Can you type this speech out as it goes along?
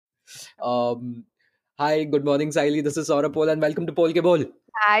Um, Hi, good morning, Saili. This is Saurabh Pol, and welcome to Pol Ke Bol.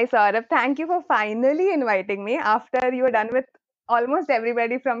 Hi, Saurabh. Thank you for finally inviting me after you were done with almost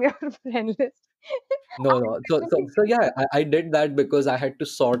everybody from your friend list. No, I no. So really- yeah, I did that because I had to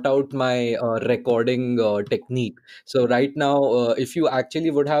sort out my recording technique. So right now, if you actually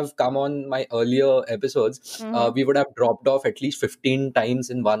would have come on my earlier episodes, Mhm. we would have dropped off at least 15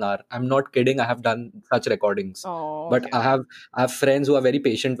 times in 1 hour. I'm not kidding. I have done such recordings. Oh, But okay. I have friends who are very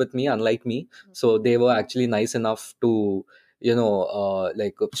patient with me, unlike me. So they were actually nice enough to,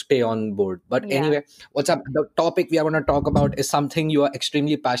 stay on board. But Yeah. anyway, what's up? The topic we are going to talk about is something you are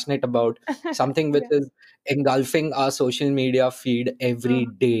extremely passionate about, something which Yeah. is engulfing our social media feed every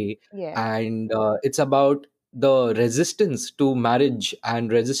Mhm. day. Yes. And it's about the resistance to marriage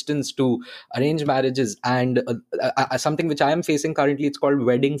and resistance to arranged marriages, and something which I am facing currently. It's called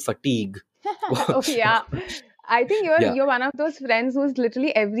wedding fatigue. Oh, yeah. I think you're Yeah, you're one of those friends who's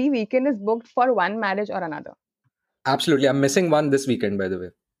literally every weekend is booked for one marriage or another. absolutely. I'm missing one this weekend, by the way.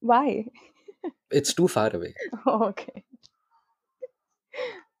 Why? It's too far away. Okay.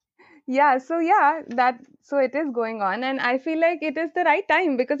 Yeah, so it is going on, and I feel like it is the right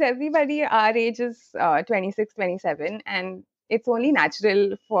time because everybody our age is 26, 27, and it's only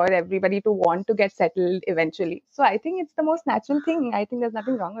natural for everybody to want to get settled eventually. So I think it's the most natural thing. I think there's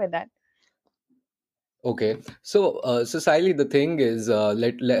nothing wrong with that. Okay, so Siley, the thing is,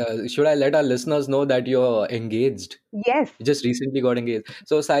 should I let our listeners know that you're engaged? Yes. You just recently got engaged.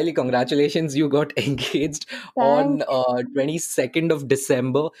 So, Siley, congratulations! You got engaged on Thank 22nd of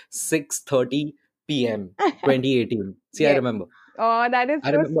December, 6:30 p.m. you. 2018. See, I Yes. remember. Oh, that is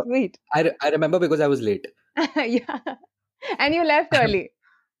I so remember. sweet. I remember because I was late. Yeah. And you left early.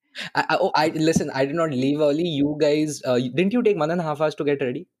 I listen. I did not leave early. You guys, didn't you take 1.5 hours to get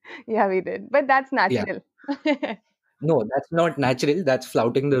ready? Yeah, we did, but that's Yeah. natural. No, that's not natural. That's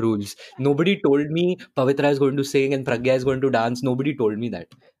flouting the rules. Nobody told me Pavitra is going to sing and Pragya is going to dance. Nobody told me that.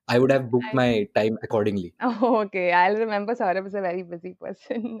 I would have booked I, my time accordingly. oh, okay, I'll remember Saurabh is a very busy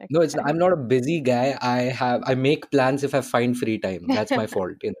person next No, I'm time. not a busy guy. I make plans if I find free time. That's my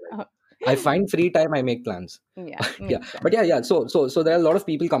fault in life. Oh, I find free time, I make plans. yeah, Yeah, makes but sense. yeah. So there are a lot of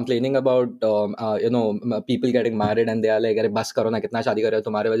people complaining about people getting married, and they are like, अरे बस करो ना, कितना शादी कर रहे हो,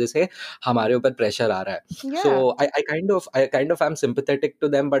 तुम्हारे वजह से हमारे ऊपर pressure आ रहा है. So Yeah, I kind of am sympathetic to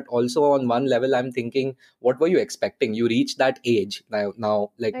them, but also on one level I'm thinking, what were you expecting? You reached that age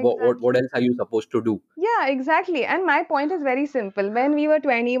now, like what exactly. else are you supposed to do? Yeah, exactly. And my point is very simple. When we were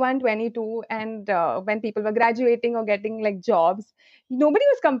 21, 22, and when people were graduating or getting like jobs, nobody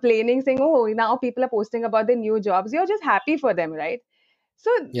was complaining, saying, oh, now people are posting about their new jobs. You're just happy for them, right?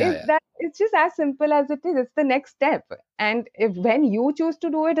 So Yeah, yeah. it's just as simple as it is. It's the next step. And if when you choose to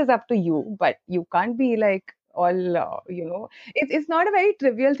do it is up to you, but you can't be like all it's not a very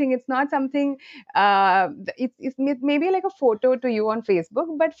trivial thing. It's not something maybe like a photo to you on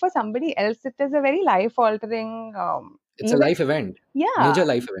Facebook, but for somebody else it is a very life altering It's a event. life event, Yeah, major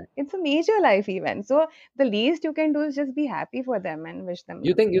life event. it's a major life event. So the least you can do is just be happy for them and wish them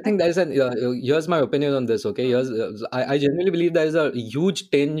You think there's an here's my opinion on this. Okay, Hmm. I genuinely believe there is a huge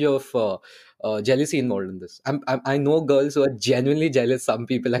tinge of jealousy involved in this. I know girls who are genuinely jealous. Some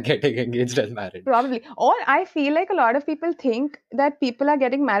people are getting engaged and married. Probably. Or I feel like a lot of people think that people are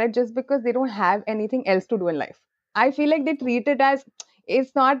getting married just because they don't have anything else to do in life. I feel like they treat it as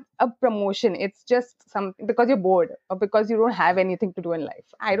it's not a promotion. It's just some because you're bored or because you don't have anything to do in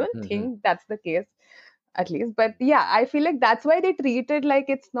life. I don't Hmm. think that's the case, at least. But yeah, I feel like that's why they treat it like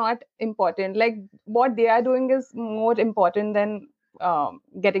it's not important. Like what they are doing is more important than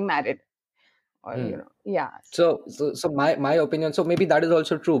getting married. Or, yeah. So my opinion, so maybe that is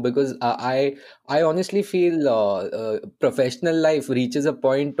also true, because I honestly feel professional life reaches a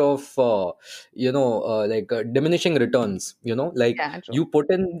point of diminishing returns. Like, Yeah, true. you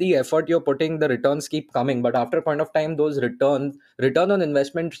put in the effort, you're putting, the returns keep coming, but after a point of time, those return on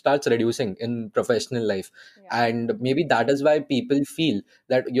investment starts reducing in professional life. Yeah. And maybe that is why people feel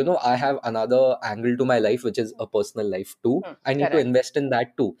that, I have another angle to my life, which is a personal life too. Hmm, I need to correct. invest in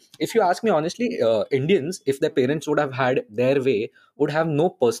that too. If you ask me honestly, Indians, if their parents would have had their way, would have no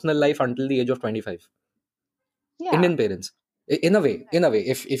personal life until the age of 25. Yeah. Indian parents. In a way,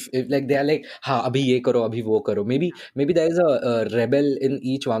 if like they are like, ha, abhi ye karo, abhi wo karo. Maybe there is a rebel in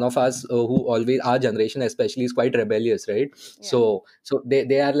each one of us, who always, our generation especially, is quite rebellious, right? Yeah. So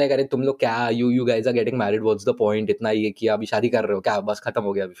they are like, अरे तुम लोग क्या, you guys are getting married, what's the point, इतना ये किया, अभी शादी कर रहे हो क्या, बस खत्म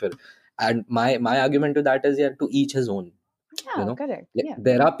हो गया अभी फिर. And my argument to that is, yeah, to each his own. you Yeah, know correct. Like, Yeah.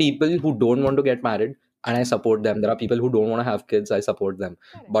 there are people who don't want to get married. and I support them. There are people who don't want to have kids. I support them.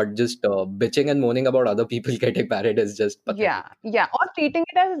 Correct. But just bitching and moaning about other people getting married is just Yeah, pathetic. yeah. Or treating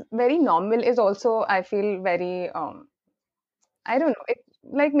it as very normal is also, I feel, very I don't know. It's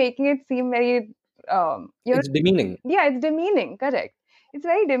like making it seem very you know It's demeaning. yeah, it's demeaning, correct. It's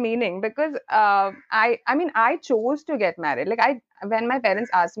very demeaning because I mean I chose to get married. Like I when my parents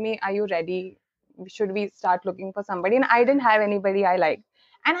asked me, "Are you ready? Should we start looking for somebody?" And I didn't have anybody I liked.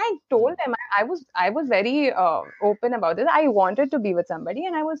 And I told Hmm. them I was very open about this. I wanted to be with somebody,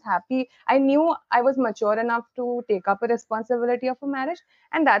 and I was happy. I knew I was mature enough to take up a responsibility of a marriage,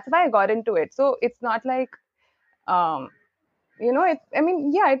 and that's why I got into it. So it's not like um, it. I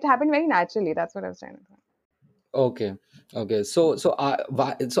mean, yeah, it happened very naturally. That's what I was trying to say. Okay, okay. So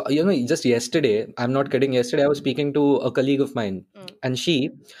just yesterday, I'm not kidding. Yesterday, I was speaking to a colleague of mine, Mm. and she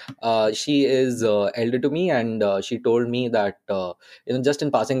is elder to me, and she told me that just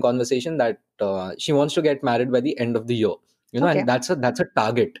in passing conversation that she wants to get married by the end of the year. Okay. And that's a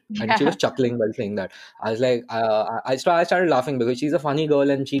target. And she was Yeah. chuckling while saying that. I was like, I started laughing because she's a funny girl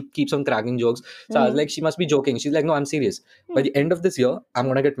and she keeps on cracking jokes. So I was Mhm. like, she must be joking. She's like, no, I'm serious. By Hmm. the end of this year, I'm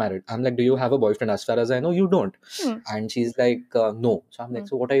gonna get married. I'm like, do you have a boyfriend? As far as I know, you don't. Hmm. And she's like, no. So I'm Hmm. like,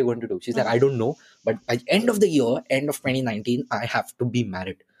 so what are you going to do? She's like, I don't know, but by the end of the year, end of 2019, I have to be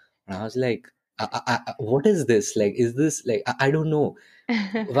married. And I was like, what is this? Like, is this like, I don't know.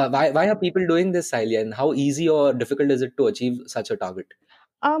 Why are people doing this, Sally? And how easy or difficult is it to achieve such a target?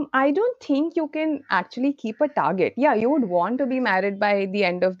 I don't think you can actually keep a target. Yeah, you would want to be married by the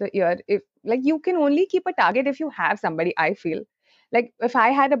end of the year. If like you can only keep a target if you have somebody, I feel. Like if I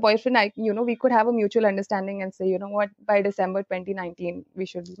had a boyfriend, we could have a mutual understanding and say, you know what, by December 2019, we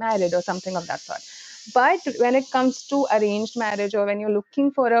should be married or something of that sort. But when it comes to arranged marriage or when you're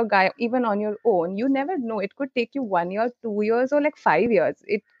looking for a guy, even on your own, you never know. It could take you 1 year, 2 years, or like 5 years.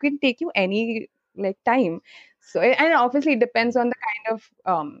 It could take you any like time. So, and obviously, it depends on the kind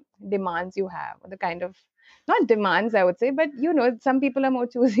of demands you have, or the kind of not demands, I would say, but some people are more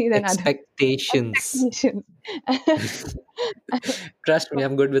choosy than others. Expectations. Expectations. Trust me,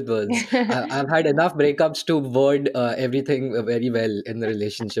 I'm good with words. I've had enough breakups to word everything very well in the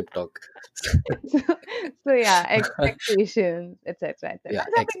relationship talk. so, so yeah, expectations, etc., etc. Yeah,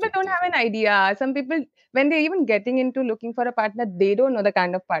 Some people don't have expectations. an idea. Some people, when they're even getting into looking for a partner, they don't know the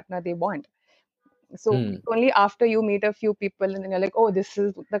kind of partner they want. So Hmm. it's only after you meet a few people and then you're like, oh, this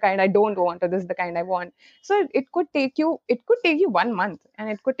is the kind I don't want, or this is the kind I want. So it could take you 1 month, and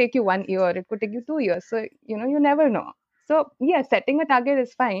it could take you 1 year, it could take you 2 years. So you never know. So yeah, setting a target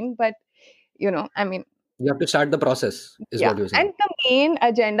is fine, but I mean, You have to start the process, is yeah, what you're and saying. the main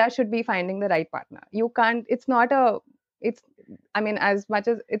agenda should be finding the right partner. You can't. It's not a. It's. I mean, as much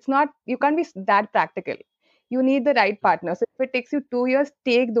as it's not, you can't be that practical. You need the right partner. So if it takes you 2 years,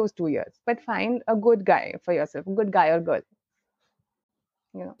 take those 2 years, but find a good guy for yourself, a good guy or girl.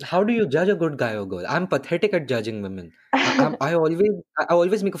 You How do you judge a good guy or girl? I'm pathetic at judging women. I, know. I'm, I always I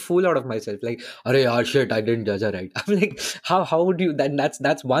always make a fool out of myself. Like, "Arey yaar, shit, I didn't judge her right." I'm like, how would you?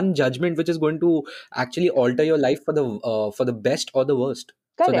 That's one judgment which is going to actually alter your life for the best or the worst.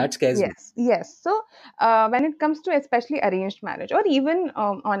 So Correct. that scares me. Yes. Yes. So when it comes to especially arranged marriage or even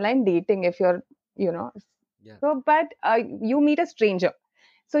online dating, if you're, you know, Yeah. so but you meet a stranger,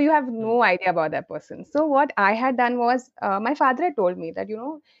 so you have Hmm. no idea about that person. So what I had done was, my father had told me that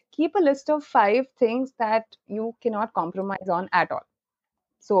keep a list of 5 things that you cannot compromise on at all.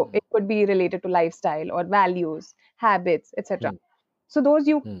 So Hmm. it could be related to lifestyle or values, habits, etc. Hmm. So those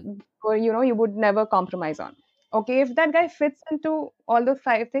Hmm. you would never compromise on. Okay, if that guy fits into all those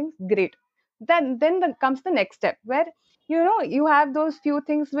 5 things, great. Then comes the next step where you have those few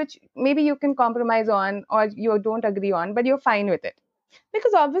things which maybe you can compromise on or you don't agree on, but you're fine with it.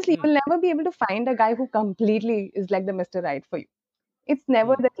 Because obviously Hmm. you'll never be able to find a guy who completely is like the Mr. Right for you. It's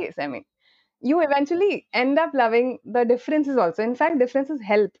never Hmm. the case. I mean, you eventually end up loving the differences also. In fact, differences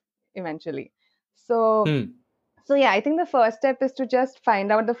help eventually. So Hmm. so yeah, I think the first step is to just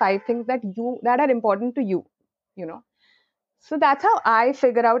find out the 5 things that are important to you know. So that's how I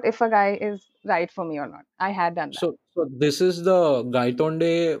figure out if a guy is right for me or not. I had done So this is the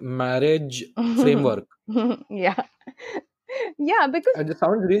Gaitonde marriage that. framework, Yeah. Yeah, because and it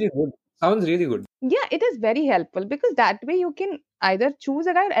sounds really good. Sounds really good. yeah, it is very helpful because that way you can either choose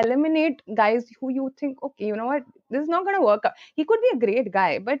a guy or eliminate guys who you think, okay, you know what, this is not going to work out. He could be a great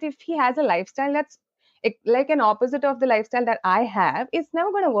guy, but if he has a lifestyle that's like an opposite of the lifestyle that I have, it's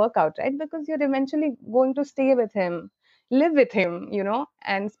never going to work out, right? Because you're eventually going to stay with him, live with him,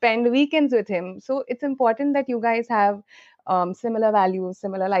 and spend weekends with him. So it's important that you guys have similar values,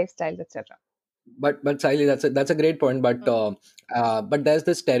 similar lifestyles, etc. but Siley, that's a great point. But there's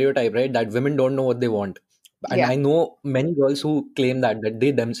this stereotype, right, that women don't know what they want, and Yeah, I know many girls who claim that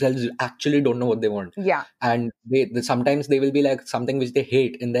they themselves actually don't know what they want, yeah. and sometimes they will be like something which they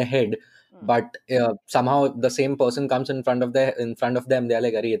hate in their head, Mm. but somehow the same person comes in front of them, they're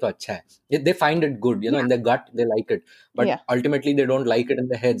like, "Arey, ye to acha hai." They find it good, Yeah, in their gut, they like it, but yeah, ultimately they don't like it in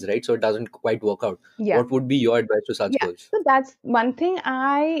their heads, right? So it doesn't quite work out. yeah. What would be your advice to such Yeah, girls? so that's one thing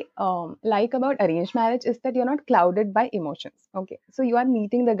I like about arranged marriage is that you're not clouded by emotions. Okay, so you are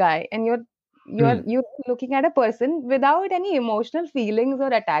meeting the guy and Hmm. you're looking at a person without any emotional feelings or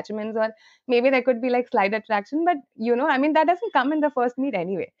attachments, or maybe there could be like slight attraction, but I mean that doesn't come in the first meet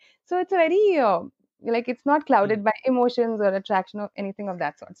anyway. So it's very like it's not clouded by emotions or attraction or anything of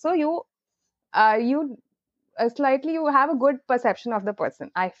that sort. So you slightly you have a good perception of the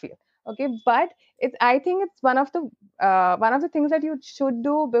person, I feel. Okay, but it's I think it's one of the things that you should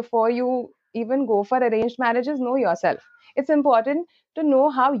do before you even go for arranged marriages. Know yourself. It's important to know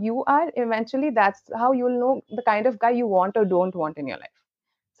how you are. Eventually that's how you'll know the kind of guy you want or don't want in your life.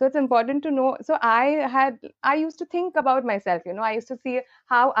 So it's important to know. So I used to think about myself. I used to see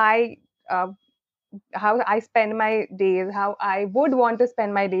uh, how I spend my days, how I would want to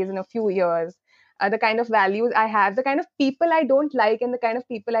spend my days in a few years, the kind of values I have, the kind of people I don't like, and the kind of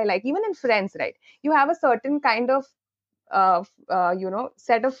people I like. Even in friends, right? You have a certain kind of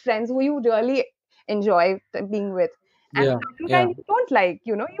set of friends who you really enjoy being with, and Yeah, certain kind yeah. you don't like.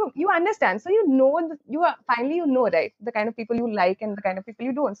 You understand, so you are finally right, the kind of people you like and the kind of people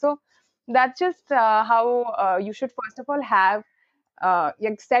you don't. So that's just how you should first of all have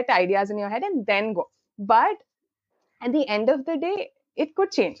set ideas in your head and then go. But at the end of the day, it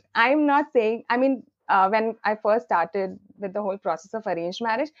could change. I'm not saying, I mean, when I first started with the whole process of arranged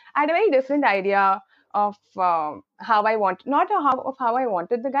marriage, I had a very different idea of how I want, not how I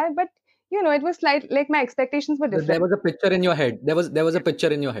wanted the guy, but it was like my expectations were There different. was a picture in your head. There was a picture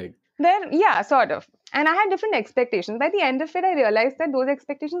in your head. There, yeah, sort of. And I had different expectations. By the end of it, I realized that those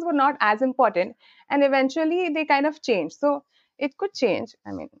expectations were not as important. And eventually they kind of changed. So it could change.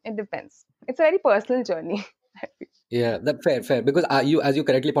 I mean, it depends. It's a very personal journey. Yeah, that fair. Because as you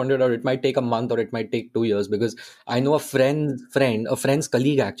correctly pointed out, it might take a month or it might take 2 years. Because I know a friend's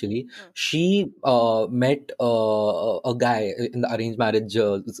colleague actually. Mm. She met a guy in the arranged marriage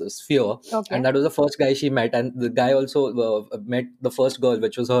sphere, Okay. and that was the first guy she met. And the guy also met the first girl,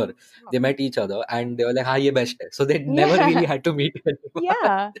 which was her. They Okay. met each other, and they were like, "Ha, ye best hai." So they never really Yeah. had to meet anyone,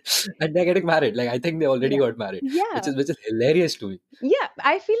 Yeah. and they're getting married. Like I think they already Yeah. got married, which Yeah. is hilarious to me. Yeah.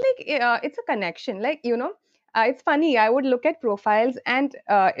 I feel like it's a connection. Like, it's funny. I would look at profiles, and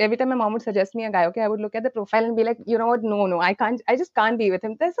every time my mom would suggest me a guy, okay, I would look at the profile and be like, you know what? No, no, I can't. I just can't be with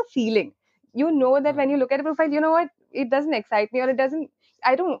him. There's a feeling. You know that when you look at a profile, you know what? It doesn't excite me, or it doesn't.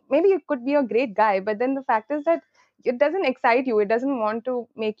 I don't. Maybe it could be a great guy, but then the fact is that it doesn't excite you. It doesn't want to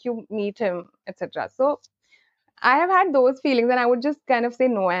make you meet him, etc. So I have had those feelings, and I would just kind of say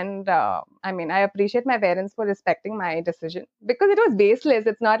no. And I mean, I appreciate my parents for respecting my decision because it was baseless.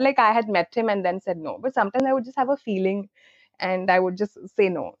 It's not like I had met him and then said no. But sometimes I would just have a feeling, and I would just say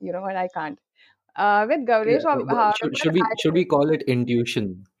no. And I can't. With Gaurish, Yeah, however, should we call it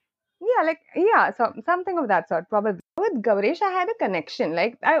intuition? yeah, like yeah, so something of that sort, probably. With Gauresh, I had a connection.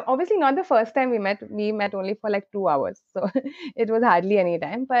 Like, obviously not the first time we met. We met only for like 2 hours, so it was hardly any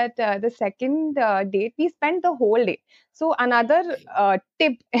time. But the second date, we spent the whole day. So another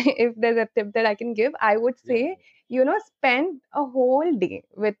tip, if there's a tip that I can give, I would Yeah. say, spend a whole day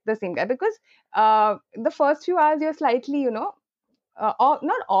with the same guy because the first few hours you're slightly, not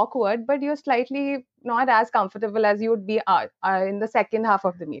awkward, but you're slightly not as comfortable as you would be in the second half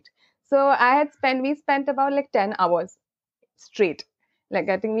of the meet. So we spent about like 10 hours straight. Like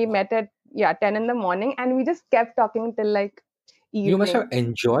I think we met at, yeah, 10 in the morning and we just kept talking till like You must evening. have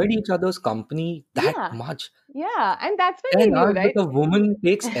enjoyed each other's company that Yeah. much. Yeah. And that's when we 10 knew, hours with right? a woman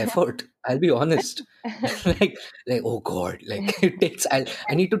takes effort. I'll be honest. like, oh God, like it takes. I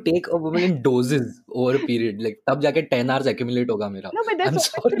need to take a woman in doses over a period. Like, tab jaake 10 hours accumulate hoga mera. No, but there's I'm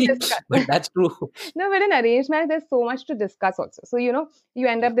so much to sorry, but discuss. that's true. No, but in arranged marriage, there's so much to discuss also. So, you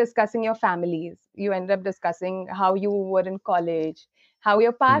end Yeah. up discussing your families, you end up discussing how you were in college, how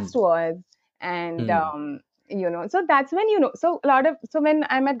your past Hmm. was. And, Hmm. so that's when, so when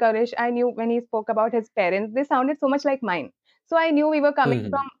I met Gaurish, I knew when he spoke about his parents, they sounded so much like mine. So I knew we were coming Hmm.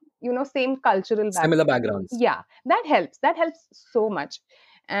 from, same cultural Similar background. backgrounds. Yeah, that helps. That helps so much.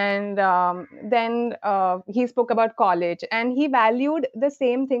 And then he spoke about college and he valued the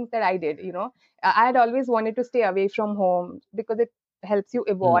same things that I did. I had always wanted to stay away from home because it helps you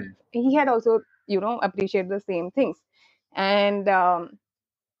evolve. Hmm. He had also appreciated the same things. And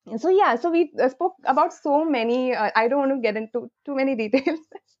So yeah, so we spoke about so many. I don't want to get into too many details.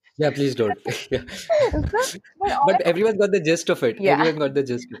 Yeah, please don't. Yeah. So, but all But everyone got the gist of it. yeah, Everyone got the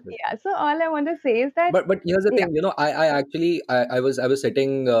gist of it. yeah. So all I want to say is that But here's the yeah, thing, I actually I was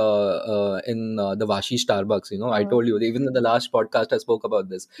sitting in the Vashi Starbucks. I mm, told you even in the last podcast I spoke about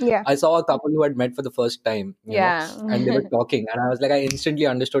this. yeah, I saw a couple who had met for the first time, yeah, and they were talking, and I was like, I instantly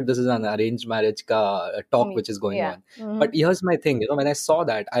understood this is an arranged marriage talk which is going yeah, on. But here's my thing, when I saw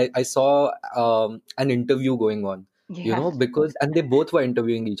that, I saw an interview going on. yeah, Because and they both were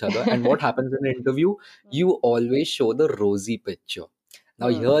interviewing each other. And what happens in an interview? You always show the rosy picture. Now,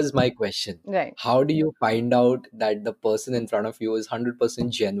 mm, here's my question. right, How do you find out that the person in front of you is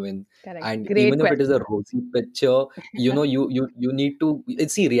 100% genuine? correct. And Great even if it is question. a rosy picture, you need to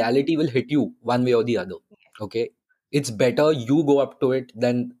see, reality will hit you one way or the other. Okay. It's better you go up to it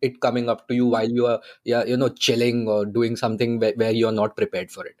than it coming up to you while you are, yeah, chilling or doing something where you're not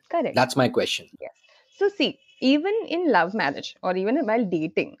prepared for it. Correct. That's my question. Yes. So see, even in love marriage or even while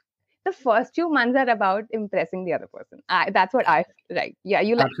dating, the first few months are about impressing the other person. That's what I feel, right? Yeah,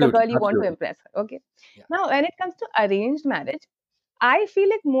 you like a Absolutely. girl, you want to Absolutely. impress her. Okay. Yeah. Now, when it comes to arranged marriage, I feel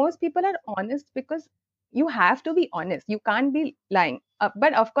like most people are honest because you have to be honest. You can't be lying.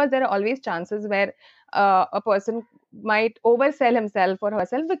 But of course, there are always chances where a person might oversell himself or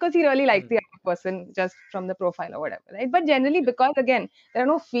herself because he really likes Mm. the other person just from the profile or whatever, right? But generally, because again, there are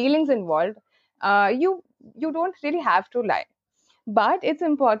no feelings involved, you don't really have to lie, but it's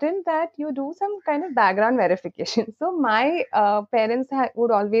important that you do some kind of background verification. So my parents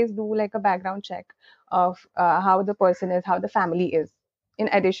would always do like a background check of how the person is, how the family is, in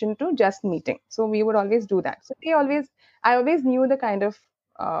addition to just meeting. So we would always do that. So I always knew the kind of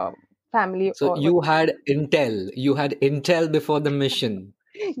uh, family So or what. you had intel. You had intel before the mission.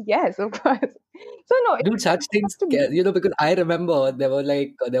 Yes, of course. So no, it's Dude, such things, supposed to be. because I remember there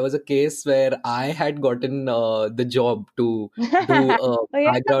was a case where I had gotten the job to do Oh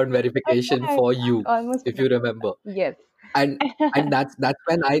yeah, background of verification course. for I you, almost if you forgot remember. that. Yes. And that's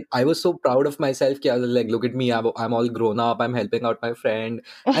when I was so proud of myself. I was like, look at me, I'm all grown up. I'm helping out my friend.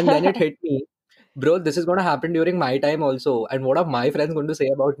 And then it hit me, bro. This is gonna happen during my time also. And what are my friends going to say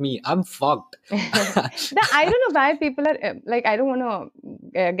about me? I'm fucked. I don't know why people are like, I don't want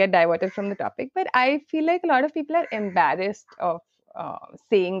to get diverted from the topic, but I feel like a lot of people are embarrassed of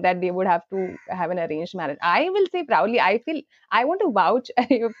saying that they would have to have an arranged marriage. I will say proudly, I feel I want to vouch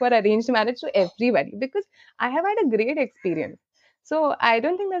for arranged marriage to everybody because I have had a great experience. So I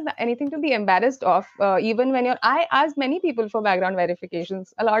don't think there's anything to be embarrassed of. Even when I asked many people for background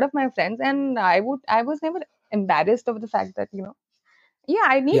verifications, a lot of my friends, and I was never embarrassed of the fact that yeah,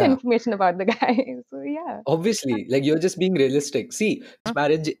 I need Yeah. information about the guy. So yeah. Obviously, like you're just being realistic. See,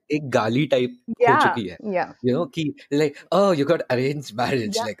 marriage एक गाली type हो Yeah. चुकी है. Yeah. Ki, like, oh, you got arranged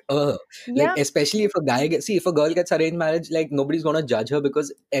marriage. Yeah. Like Yeah. especially if a guy gets, see, if a girl gets arranged marriage, like nobody's gonna judge her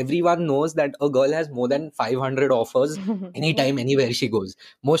because everyone knows that a girl has more than 500 offers anytime, anywhere she goes.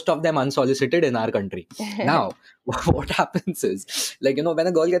 Most of them unsolicited in our country. Now, what happens is, like, when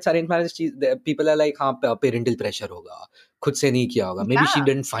a girl gets arranged marriage, people are like, हाँ, parental pressure होगा, खुद से नहीं किया होगा. Maybe she Yeah.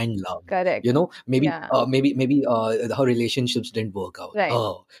 didn't find love. Correct. Maybe Yeah. her relationships didn't work out. Right.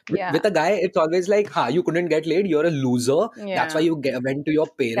 With Yeah. a guy, it's always like, ha, you couldn't get laid, you're a loser. That's why Yeah. you went to your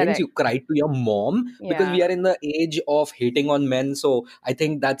parents, you Correct. cried to your mom, because we Yeah. are in the age of hating on men. So I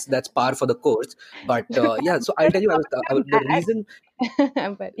think that's par for the course. But yeah, so I'll tell you, the reason.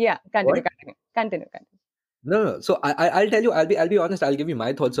 But yeah, What? continue. No, no. So I'll tell you. I'll be honest. I'll give you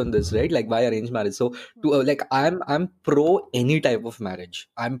my thoughts on this. Right, like why arranged marriage. So to like I'm pro any type of marriage.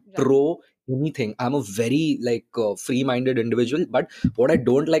 I'm Right. pro anything. I'm a very like free-minded individual. But what I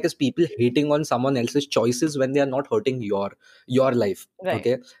don't like is people hating on someone else's choices when they are not hurting your life. Right.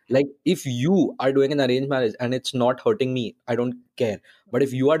 Okay, like if you are doing an arranged marriage and it's not hurting me, I don't care. But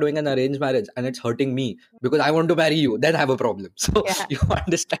if you are doing an arranged marriage and it's hurting me because I want to marry you, then I have a problem. So Yeah. you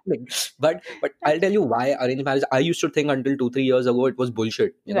understanding. But I'll tell you why arranged marriage. I used to think until 2-3 years ago it was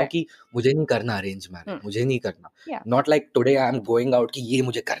bullshit. Right. कि मुझे नहीं करना arranged marriage. Hmm. मुझे नहीं करना. Yeah. Not like today I'm going out कि ये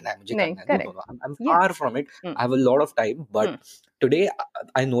मुझे करना है, मुझे No, करना है. No, no, correct. no. I'm Yeah. far from it. Hmm. I have a lot of time, but today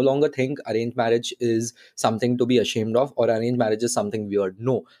I no longer think arranged marriage is something to be ashamed of or arranged marriage is something weird.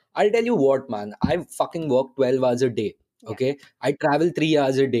 No, I'll tell you what, man. I fucking work 12 hours a day. Yeah. Okay, I travel 3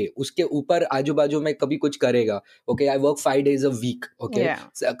 hours a day. उसके ऊपर आजू बाजू में कभी कुछ करेगा. Okay, I work 5 days a week. Okay,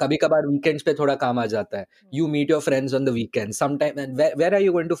 Yeah. कभी कभार weekends पे थोड़ा काम आ जाता है. You meet your friends on the weekends. Sometime, and where are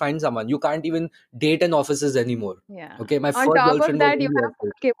you going to find someone? You can't even date in offices anymore. Yeah. Okay, my On first top of girlfriend was that, in you the have office.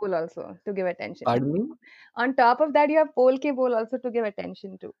 pole cable also to give attention. Pardon me? On top of that, you have pole cable also to give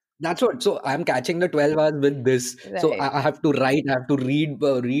attention to. That's what. So I'm catching the 12 hours with this. So Right. I have to write, I have to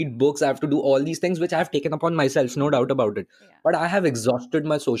read books, I have to do all these things which I have taken upon myself, no doubt about it. Yeah. But I have exhausted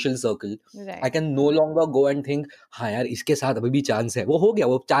my social circle. I Right. can no longer go and think, हाँ यार इसके साथ अभी भी chance है. वो हो गया,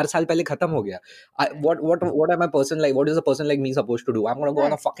 वो 4 साल पहले खत्म हो गया. Right. What am a person like? What is a person like me supposed to do? I'm gonna go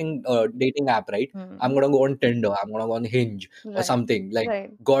on a Right. fucking dating app, right? I'm Hmm. gonna go on Tinder. I'm gonna go on Hinge or Right. something. Like Right.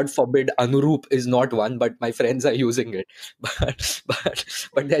 God forbid, Anurup is not one, but my friends are using it.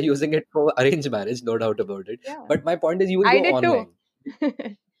 But they're using it for arranged marriage, no doubt about it. Yeah. But my point is, you will I go did too.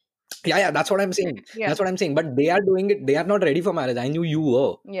 online. Yeah, that's what I'm saying. Yeah. That's what I'm saying. But they are doing it. They are not ready for marriage. I knew you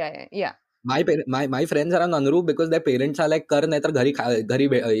were. Yeah. My friends are on Anurup because their parents are like, "कर नहीं तर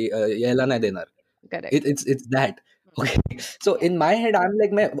घरी यायला नाही देणार." Correct. It's that. Okay. So Yeah. in my head,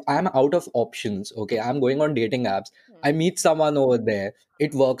 I'm out of options. Okay, I'm going on dating apps. I meet someone over there.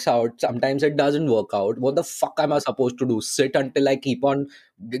 It works out. Sometimes it doesn't work out. What the fuck am I supposed to do? Sit until I keep on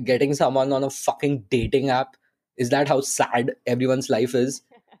getting someone on a fucking dating app? Is that how sad everyone's life is?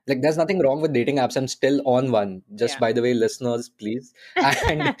 Like, there's nothing wrong with dating apps. I'm still on one. Just Yeah. by the way, listeners, please.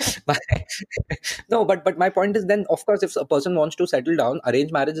 And my, no, but my point is, then of course, if a person wants to settle down,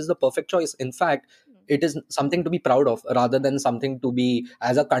 arranged marriage is the perfect choice. In fact, it is something to be proud of rather than something to be,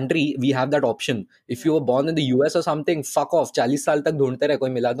 as a country we have that option. If you were born in the US or something, fuck off, 40 साल तक ढूंढते रहे, कोई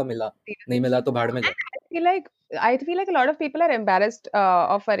मिला तो मिला, नहीं मिला तो भाड़ में जा. feel like I feel like a lot of people are embarrassed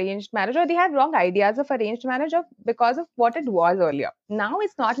of arranged marriage, or they have wrong ideas of arranged marriage of because of what it was earlier. Now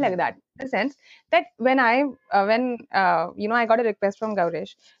it's not like that, in the sense that when I got a request from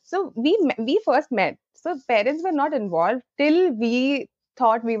Gaurish, so we first met. So parents were not involved till we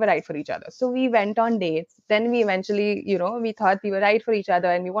thought we were right for each other. So we went on dates. Then we eventually, we thought we were right for each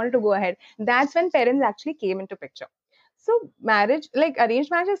other and we wanted to go ahead. That's when parents actually came into picture. So marriage, like arranged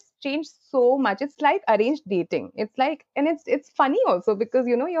marriage, has changed so much. It's like arranged dating. It's like, and it's funny also because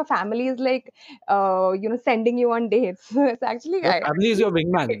your family is like, sending you on dates. It's actually, Your I family is your actually,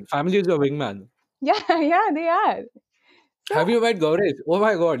 wingman. Family is your wingman. yeah, yeah, they are. So Have you met Gaurish? Oh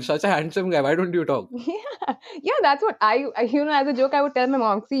my god, such a handsome guy. Why don't you talk? yeah, that's what as a joke, I would tell my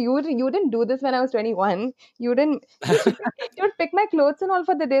mom, see, you didn't do this when I was 21. You didn't. You would pick my clothes and all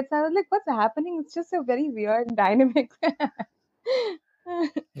for the dates. I was like, what's happening? It's just a very weird dynamic. Oh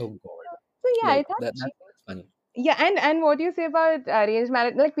god. So yeah, Like it has that's funny. yeah, and what do you say about arranged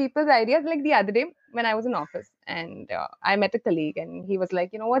marriage? Like people's ideas. Like the other day when I was in office and I met a colleague and he was like,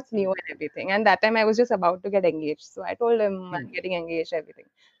 what's new and everything. And that time I was just about to get engaged, so I told him I'm Hmm. getting engaged, everything.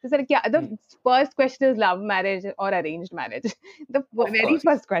 So he said, yeah, Hmm. the first question is love marriage or arranged marriage. The Of very course.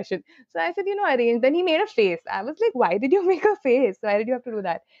 first question. So I said, arranged. Then he made a face. I was like, why did you make a face? Why did you have to do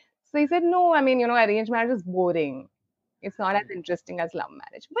that? So he said, no, I mean, arranged marriage is boring. It's not as interesting as love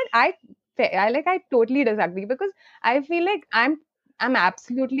marriage. But I totally disagree because I feel like I'm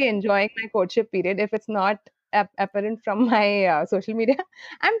absolutely enjoying my courtship period. If it's not apparent from my social media,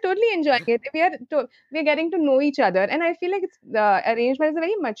 I'm totally enjoying it. We're getting to know each other, and I feel like it's the arrangement is a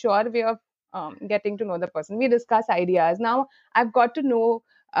very mature way of getting to know the person. We discuss ideas. Now I've got to know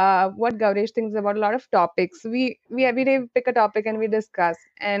what Gaurish thinks about a lot of topics. We every day pick a topic and we discuss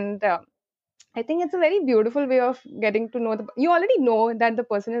and. I think it's a very beautiful way of getting to know you already know that the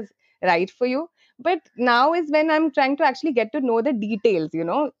person is right for you, but now is when I'm trying to actually get to know the details. In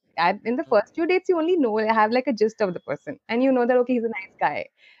the first few dates, you only know have like a gist of the person, and you know that okay, he's a nice guy,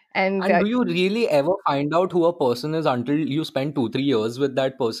 and And do you really ever find out who a person is until you spend 2, 3 years with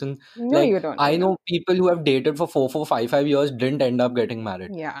that person? no, Like, you don't. I know people who have dated for 4, 4, 5, 5 years didn't end up getting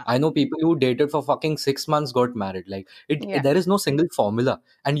married. Yeah, I know people who dated for fucking 6 months got married. Like, yeah, there is no single formula,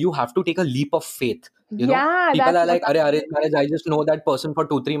 and you have to take a leap of faith. yeah. People That's are what. like, "Arey, arranged marriage, I just know that person for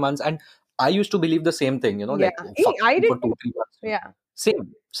 2, 3 months," and I used to believe the same thing. Yeah, Like, oh, hey, fuck I him did for too. 2, 3 months. Yeah,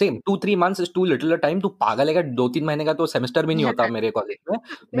 same 2, 3 months is to little a time. तू पागल है क्या? 2, 3 महीने का तो semester भी नहीं होता मेरे कॉलेज में.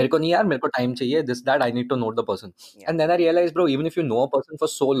 मेरे same. को नहीं यार, मेरे को टाइम चाहिए. This that I need to know the person. Yeah, and then I realise, bro, even if you know a person for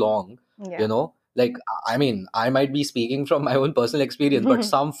so long, yeah, you know like, I mean, I might be speaking from my own personal experience, but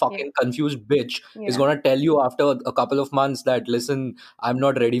some yeah, fucking confused bitch is yeah. going to tell you after a couple of months that, listen, I'm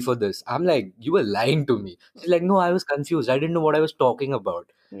not ready for this. I'm like, you were lying to me. She's like, no, I was confused, I didn't know what I was talking about.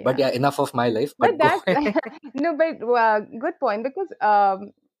 But Yeah. yeah, enough of my life, But but go that's ahead. no, but good point because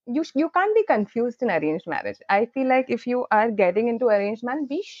you can't be confused in arranged marriage. I feel like if you are getting into arranged marriage,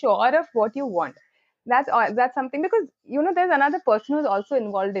 be sure of what you want. That's something, because there's another person who's also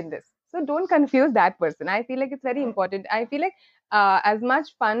involved in this, so don't confuse that person. I feel like it's very important. I feel like as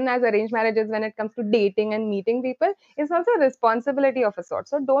much fun as arranged marriages when it comes to dating and meeting people, it's also a responsibility of a sort,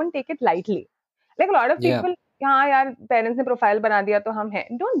 so don't take it lightly. Like a lot of Yeah, people, हाँ यार parents ने profile बना दिया तो हम हैं,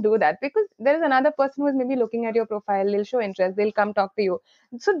 don't do that, because there is another person who is maybe looking at your profile, they'll show interest, they'll come talk to you.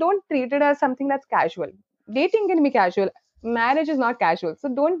 So don't treat it as something that's casual. Dating can be casual, marriage is not casual, so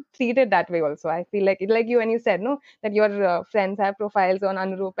don't treat it that way also. I feel like you, when you said no, that your friends have profiles on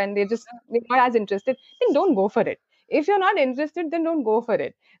Anurup and they're not as interested, then don't go for it. If you're not interested, then don't go for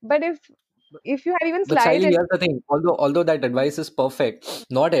it. But if you have even but slide Siley, it. here's the thing. Although that advice is perfect,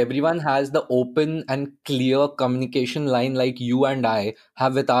 not everyone has the open and clear communication line like you and I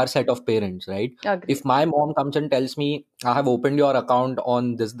have with our set of parents, right? Agree. If my mom comes and tells me I have opened your account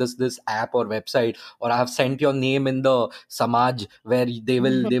on this app or website, or I have sent your name in the Samaj where they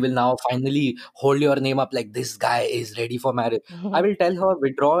will now finally hold your name up like this guy is ready for marriage, I will tell her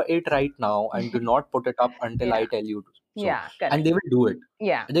withdraw it right now and do not put it up until Yeah, I tell you to. So, yeah, and correct. they will do it.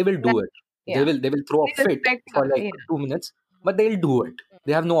 Yeah, They will that, do it. they yeah, will they will throw a they fit respect. for like Yeah, 2 minutes, but they'll do it.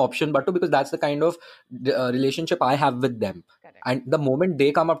 They have no option but to, because that's the kind of relationship I have with them. correct. And the moment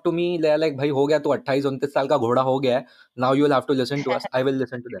they come up to me, they're like, "Bhai, ho gaya, tu 28-29 साल का घोड़ा हो गया है. Now you will have to listen to us." I will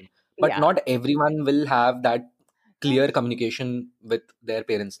listen to them. But Yeah, not everyone will have that clear communication with their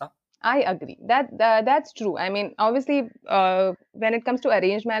parents now. I agree. That's true. I mean, obviously, when it comes to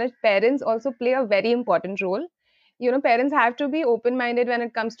arranged marriage, parents also play a very important role. Parents have to be open-minded when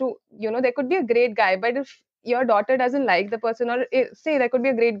it comes to, there could be a great guy, but if your daughter doesn't like the person, or say there could be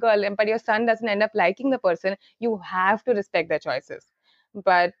a great girl, but your son doesn't end up liking the person, you have to respect their choices.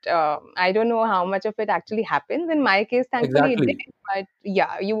 But I don't know how much of it actually happens. In my case, thankfully, it did. Exactly. But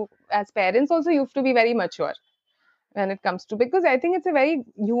yeah, you as parents also, you have to be very mature when it comes to, because I think it's a very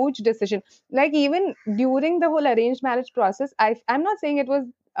huge decision. Like even during the whole arranged marriage process, I'm not saying it was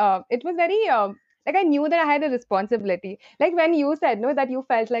very like I knew that I had a responsibility. Like when you said no, that you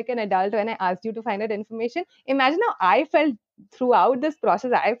felt like an adult when I asked you to find out information. Imagine how I felt throughout this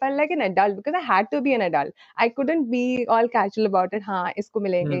process. I felt like an adult because I had to be an adult. I couldn't be all casual about it. हाँ इसको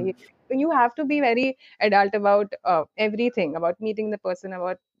मिलेंगे Hmm. ये. You have to be very adult about everything, about meeting the person,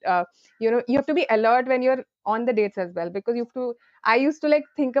 about you have to be alert when you're on the dates as well, because I used to like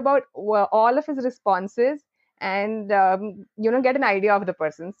think about all of his responses, and get an idea of the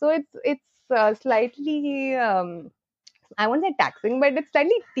person. So it's slightly I won't say taxing, but it's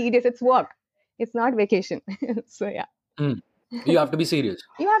slightly tedious. It's work, it's not vacation. So yeah, Hmm. You have to be serious.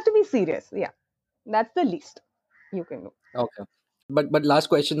 you have to be serious. Yeah, that's the least you can do. Okay. But last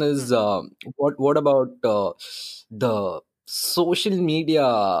question is, what about the social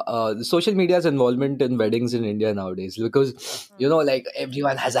media's involvement in weddings in India nowadays? Because like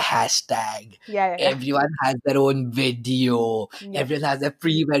everyone has a hashtag, Yeah, yeah, everyone has their own video, yeah. everyone has a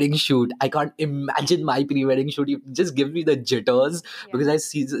pre-wedding shoot. I can't imagine my pre-wedding shoot. You just give me the jitters Yeah, because I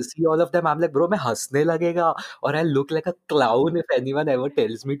see all of them. I'm like, bro, मैं हंसने लगेगा, or I look like a clown if anyone ever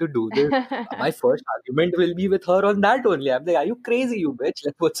tells me to do this. yeah. My first argument will be with her on that only. I'm like, are you crazy, you bitch?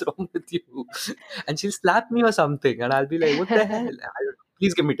 Like, what's wrong with you? And she'll slap me or something, and I'll be like, what the hell? I don't know.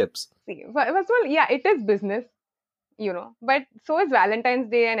 Please give me tips. See, first of all, yeah, it is business, but so is Valentine's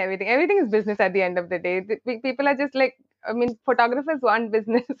Day and everything is business at the end of the day. People are just like, I mean, photographers want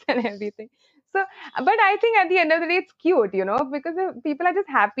business and everything. So but I think at the end of the day it's cute, because people are just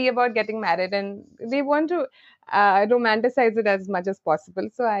happy about getting married, and they want to romanticize it as much as possible.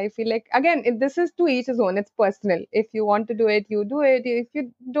 So I feel like, again, this is to each his own. It's personal. If you want to do it, you do it. If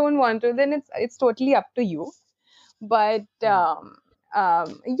you don't want to, then it's totally up to you. But yeah,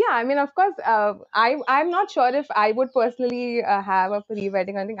 I mean, of course, I'm not sure if I would personally have a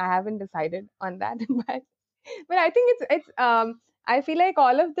pre-wedding. I think I haven't decided on that. But I think it's I feel like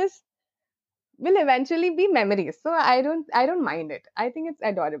all of this will eventually be memories, so I don't mind it. I think it's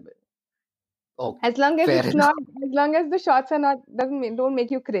adorable, Oh, as long as fair it's enough. not, as long as the shots are not, don't make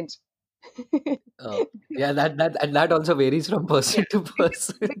you cringe. Uh, yeah, that also varies from Yeah, person to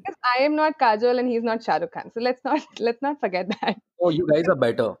because person. because I am not Kajol and he's not Shah Rukh Khan, so let's not forget that. Oh, you guys are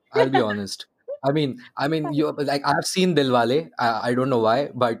better. I'll be honest. I mean, you like I've seen Dilwale. I don't know why,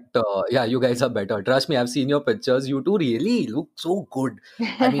 but yeah, you guys are better. Trust me, I've seen your pictures. You two really look so good.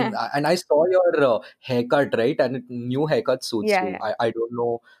 I mean, and I saw your haircut, right? And new haircut suits Yeah, you. yeah. I don't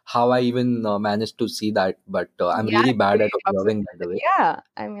know how I even managed to see that, but I'm Yeah, really bad at great observing, by the observation. way. Yeah,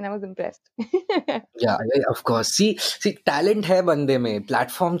 I mean, I was impressed. Yeah, yeah, of course. See, talent है बंदे में,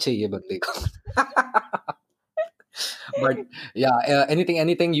 platform चाहिए बंदे को. But yeah,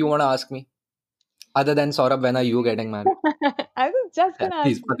 anything you want to ask me other than Saurabh, when are you getting married? I was just Yeah, gonna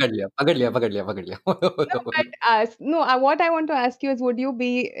ask please, you. पकड़ लिया, पकड़ No, लिया. but no, what I want to ask you is, would you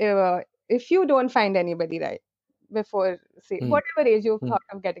be if you don't find anybody right before, say, Hmm, whatever age you've hmm, thought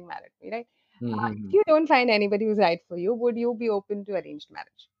of getting married, right? hmm, hmm, If hmm. you don't find anybody who's right for you, would you be open to arranged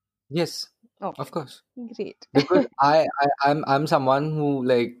marriage? Yes, of Okay, course. great. Because I'm someone who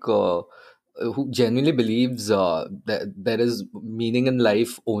who genuinely believes that there is meaning in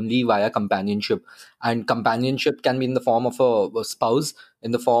life only via companionship, and companionship can be in the form of a spouse,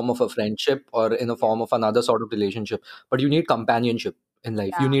 in the form of a friendship, or in the Yeah, form of another sort of relationship. But you need companionship in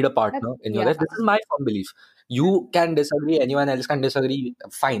life. You yeah, need a that's partner in your yeah, life. This is my firm belief. that's, You can disagree, anyone else can disagree,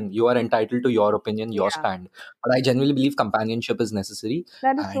 fine, you are entitled to your opinion, your yeah, stand, but I genuinely believe companionship is necessary.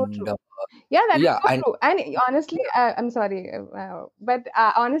 that is so And true. Yeah, that is yeah, so and true. And honestly, I'm sorry, but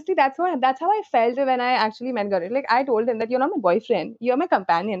honestly, that's how I felt when I actually met Gauri. Like I told him that you're not my boyfriend, you're my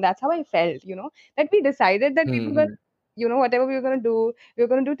companion. That's how I felt. That we decided that we were going, Mhm. whatever we were gonna do, we were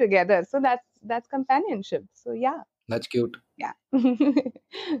gonna do together. So that's companionship. So yeah, That's cute. yeah,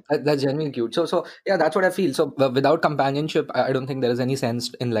 That's genuinely cute. So yeah, that's what I feel. So without companionship, I don't think there is any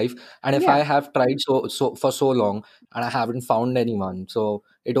sense in life. And if yeah, I have tried so for so long and I haven't found anyone, so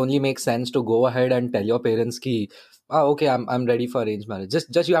it only makes sense to go ahead and tell your parents ki, okay, I'm ready for arranged marriage.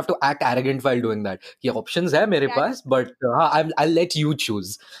 Just you have to act arrogant while doing that. Ki options hai mere yeah, paas, but I'll let you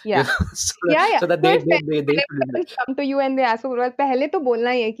choose. yeah. So Yeah, yeah. so that So they if they they, they whenever should, parents come to you and they ask for approval, पहले तो बोलना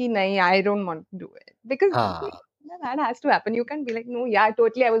ही है कि नहीं, I don't want to do it because हाँ. that has to happen. You can't be like, no, yeah,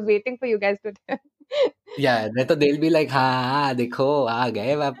 totally. I was waiting for you guys to. Yeah, नहीं तो they'll be like, हाँ देखो आ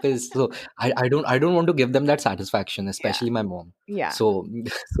गए वापस. So I don't want to give them that satisfaction, Yeah, especially my mom. yeah. So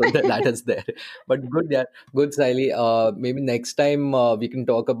so that is there. But good, yeah, good, Siley. Maybe next time we can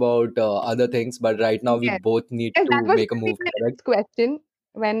talk about other things. But right now we Yes. both need Yes, that to was make a gonna be move. my Correct? next question.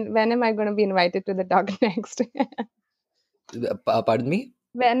 When am I gonna be invited to the talk next? Pardon me.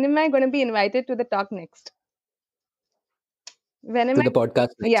 When am I gonna be invited to the talk next? When am To I? the podcast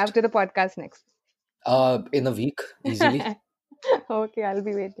Yeah, next. to the podcast next. In a week, easily, Okay, I'll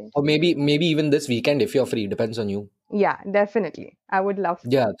be waiting. or maybe even this weekend if you're free. Depends on you. Yeah, definitely. I would love to.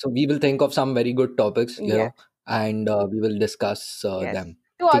 Yeah. So we will think of some very good topics, Yeah. and we will discuss Yes. them.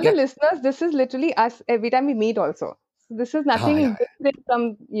 To all the Okay? listeners, this is literally us every time we meet also. So this is हाँ, nothing yeah, different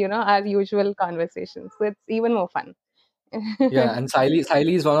from, our usual conversations. So it's even more fun. yeah. And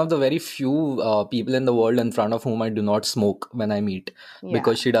Siley is one of the very few people in the world in front of whom I do not smoke when I meet, Yeah.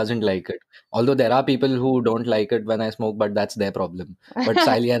 because she doesn't like it. Although there are people who don't like it when I smoke, but that's their problem. But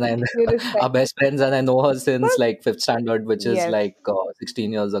Siley and I You respect are best friends, and I know her since us. like fifth standard, which is Yes. like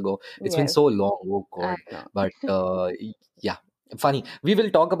 16 years ago. It's been Yes. so long. Oh I God. know. But yeah. Funny. We will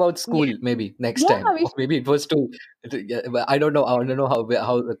talk about Yeah. school maybe next Yeah, time, we or should. maybe it was too. Yeah, but I don't know. I don't know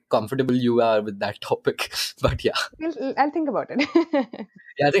how comfortable you are with that topic. But yeah. I'll think about it.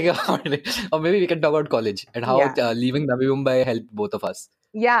 Yeah, I think about it. Or maybe we can talk about college and how Yeah. leaving Navi Mumbai helped both of us.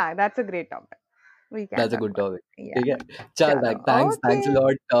 Yeah, that's a great topic. We can That's a talk good about topic. it. Yeah. Okay. Chal, Chalo. thanks a Okay.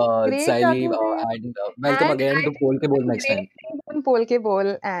 lot, Great Saili, talking to you. and welcome And again I to think Pol Ke you're Bol doing next great time. things on Pol Ke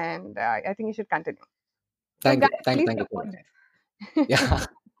Bol, and I think you should continue. So, guys, please Thank you so support much. this. Yeah,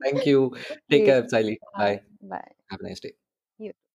 thank you. Take Okay. care, Saili. Bye. Bye. Bye. Have a nice day. You